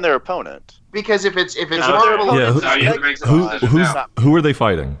depends on their opponent. Because if it's Yeah, Marvel, Yeah, No, you have to make the Who decision who's now. who are they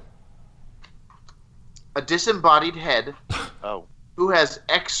fighting? a disembodied head Oh. who has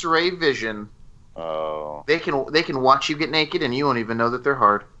X-ray vision, Oh. they can watch you get naked and you won't even know that they're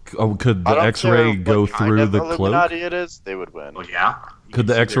hard. Oh, could the I don't X-ray care go what kind through of the cloak? Illuminati it is, they would win. Well, yeah. Could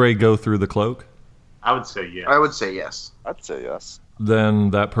the X-ray go through the cloak? I would say yes. I would say yes. I'd say yes.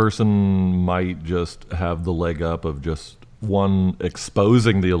 Then that person might just have the leg up of just one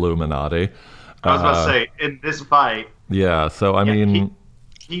exposing the Illuminati. I was about to say in this fight, Yeah, so I Yeah, mean,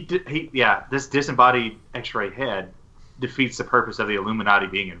 this disembodied X-ray head defeats the purpose of the Illuminati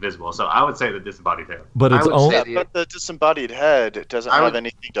being invisible. So I would say the disembodied head. but it's I would only say- But the disembodied head doesn't I have would-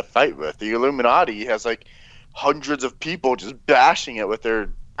 anything to fight with. The Illuminati has like hundreds of people just bashing it with their.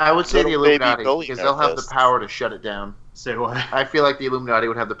 I would say the Little baby Illuminati billionaire because they'll have the fists. power to shut it down. Say what? I feel like the Illuminati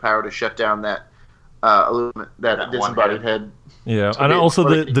would have the power to shut down that That one disembodied head. head. yeah, So and they- also what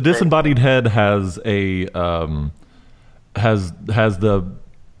the if they- the disembodied head has a has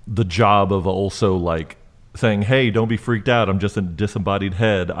the job of also like saying, "Hey, don't be freaked out. I'm just a disembodied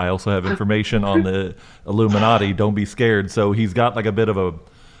head. I also have information on the Illuminati. Don't be scared." So he's got like a bit of a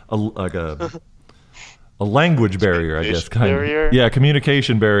language barrier, I guess, Communication barrier? Yeah,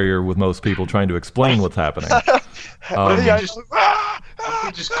 communication barrier with most people trying to explain what's happening. Yeah,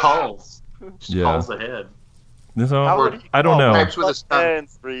 He just calls. Yeah. Calls the head. So, How would he I don't call know. Types with his what tongue.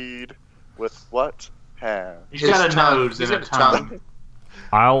 hands read with what hand? He's His got a tongue. nose He's and a got a tongue. tongue.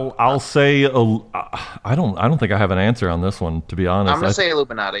 I'll say I don't think I have an answer on this one, to be honest. I'm gonna I- say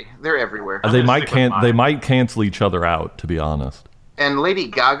Illuminati. They're everywhere. they gonna might stick with mine. they might cancel each other out, to be honest. And Lady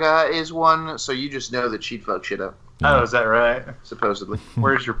Gaga is one, so you just know that she'd fuck shit up, Oh, is that right? supposedly.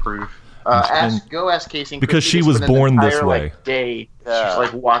 Where's your proof? Go ask Casey. and Because Christy. she They was spent an born this entire, way. Like, day, Yeah. she's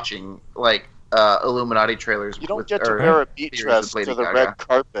like watching like Illuminati trailers. You don't with, get to or wear a beach theories dress with Lady to the Gaga. red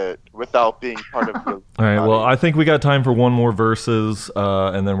carpet without being part of the. All right. Well, I think we got time for one more versus,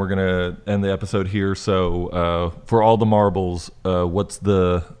 and then we're gonna end the episode here. So, for all the marbles, what's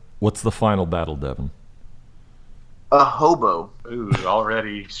the final battle, Devin? A hobo Ooh,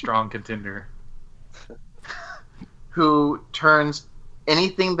 already strong contender. who turns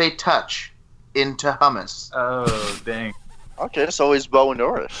anything they touch into hummus Oh, dang. Okay, so he's well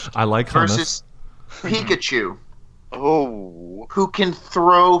nourished. I like hummus. versus Pikachu, Oh. who can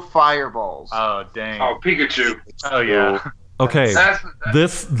throw fireballs. Oh, dang. Oh, Pikachu. Oh, yeah. Okay.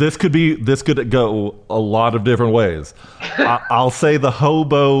 That's This could go a lot of different ways. I'll say the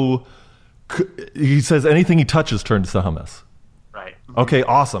hobo. He says anything he touches turns to hummus. Right. Okay,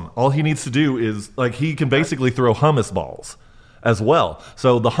 awesome. All he needs to do is like he can basically throw hummus balls as well.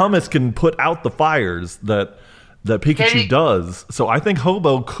 So the hummus can put out the fires that Pikachu Can he- does. So I think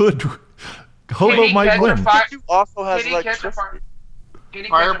Hobo could. Can Hobo he might catch a win. fire- Pikachu also has Can he catch a electricity. fire? Can he catch a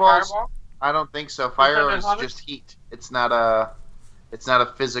Fireballs. fireball? I don't think so. Fire is just heat. It's not a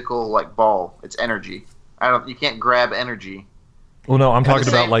physical like ball. It's energy. You can't grab energy. Well, no, I'm talking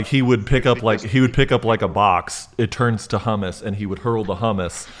the about same- like he would pick up like a box. It turns to hummus, and he would hurl the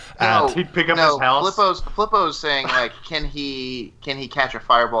hummus at. He'd pick up his house. Flippo's saying like, can he catch a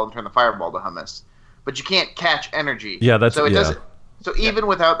fireball and turn the fireball to hummus? But you can't catch energy. Yeah, that's so it yeah. doesn't. So even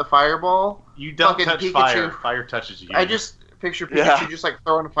without the fireball, You don't fucking touch Pikachu- fire. Fire touches you. I just picture Pikachu Yeah. just like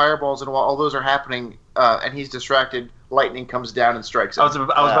throwing fireballs, and while all those are happening, and he's distracted, lightning comes down and strikes him. I was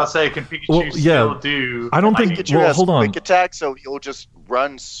about to say, can Pikachu Well, yeah. still do? I don't think. Pikachu Well, has hold on. quick attack, so he'll just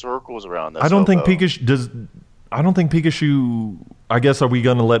run circles around this. I don't think hobo. Pikachu does. I don't think Pikachu. I guess are we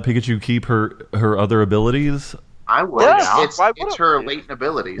going to let Pikachu keep her other abilities? I would. Yeah, It's why wouldn't her we? latent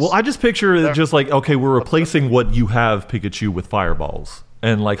abilities. Well, I just picture it just like okay, we're replacing what you have Pikachu with fireballs,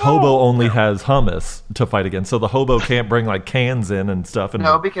 and like Hobo only has hummus to fight against, so the Hobo can't bring like cans in and stuff. And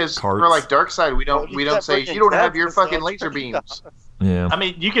no, because carts. for like Darkseid, we don't can't say bring you don't have in your cats fucking to laser sand. beams. Yeah. I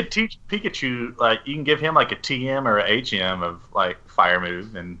mean, you could teach Pikachu like you can give him like a TM or a HM of like fire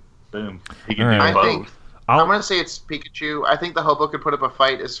move, and boom, he can All do right. I both. think I'm gonna say it's Pikachu. I think the Hobo could put up a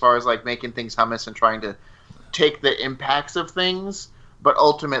fight as far as like making things hummus and trying to take the impacts of things, but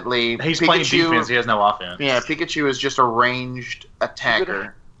ultimately He's playing Pikachu. defense. He has no offense. Yeah, Pikachu is just a ranged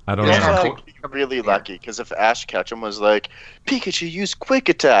attacker. I don't You Yeah. know. also Yeah. have to be really lucky because if Ash Ketchum was like, Pikachu, use quick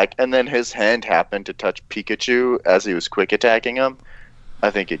attack, and then his hand happened to touch Pikachu as he was quick attacking him, I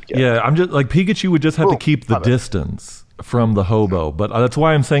think he'd get it. Yeah, I'm just like Pikachu would just have to keep the distance from the Hobo, but that's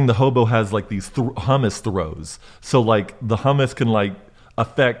why I'm saying the Hobo has like these hummus throws. So like the hummus can like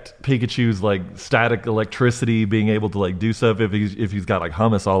affect Pikachu's like static electricity, being able to like do stuff if he's got like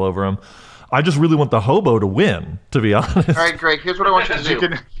hummus all over him. I just really want the Hobo to win, to be honest. All right, Greg. Here's what I want you to You do.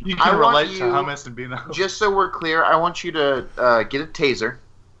 can I want relate to you- hummus and being Just so we're clear, I want you to get a taser.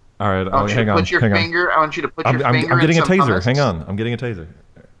 All right, I want you hang to on. put your hang on. finger. I want you to put your I'm finger. getting a in some taser. hummus. Hang on. I'm getting a taser.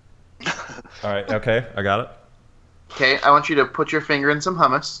 All right, okay, I got it. Okay, I want you to put your finger in some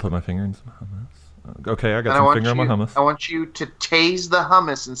hummus. Put my finger in some hummus. Okay, I got And some finger on my hummus. I want you to tase the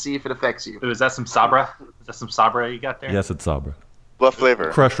hummus and see if it affects you. Ooh, is that some Sabra? Is that some Sabra you got there? Yes, it's Sabra. What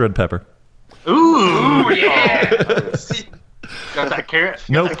flavor? Crushed red pepper. Ooh, yeah. got that carrot?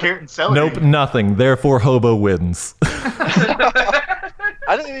 Nope. Got that carrot and celery. Nope, nothing. Therefore, Hobo wins.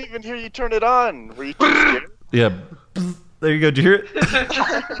 I didn't even hear you turn it on. Were you too scared? Yeah. There you go. Did you hear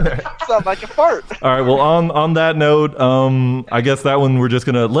it? Sound like a fart. All right. Well, on that note, I guess that one we're just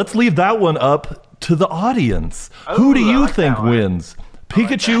gonna let's leave that one up to the audience. Who do Ooh, I you like think that one. wins?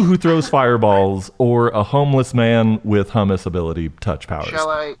 Pikachu who throws fireballs, or a homeless man with hummus ability touch powers?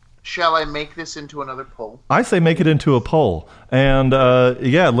 Shall I make this into another poll? I say make it into a poll, and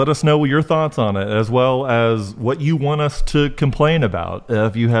yeah, let us know your thoughts on it, as well as what you want us to complain about.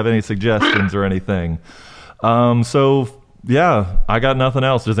 If you have any suggestions or anything. So yeah, I got nothing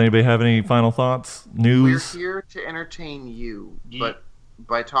else. Does anybody have any final thoughts? We're News? here to entertain you, but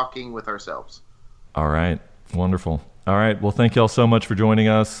by talking with ourselves. All right, wonderful. All right, well, thank y'all so much for joining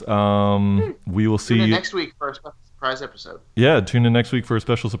us. We will see Tune in you next week for a special surprise episode. Yeah, tune in next week for a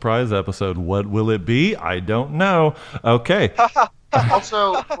special surprise episode. What will it be? I don't know. Okay.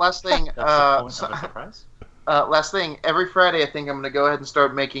 Also, last thing, That's the point of a surprise. last thing. Every Friday, I think I'm going to go ahead and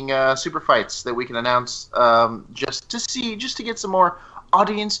start making super fights that we can announce, just to get some more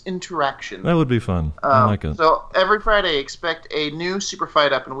audience interaction. That would be fun. I like it. So every Friday, expect a new super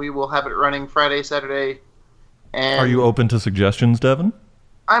fight up, and we will have it running Friday, Saturday. And Are you open to suggestions, Devin?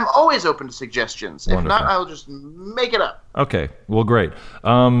 I'm always open to suggestions. If Wonderful. not, I'll just make it up. Okay. Well, great.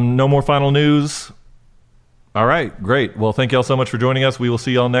 No more final news. All right. Great. Well, thank y'all so much for joining us. We will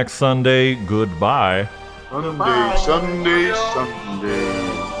see y'all next Sunday. Goodbye. Bye. Sunday.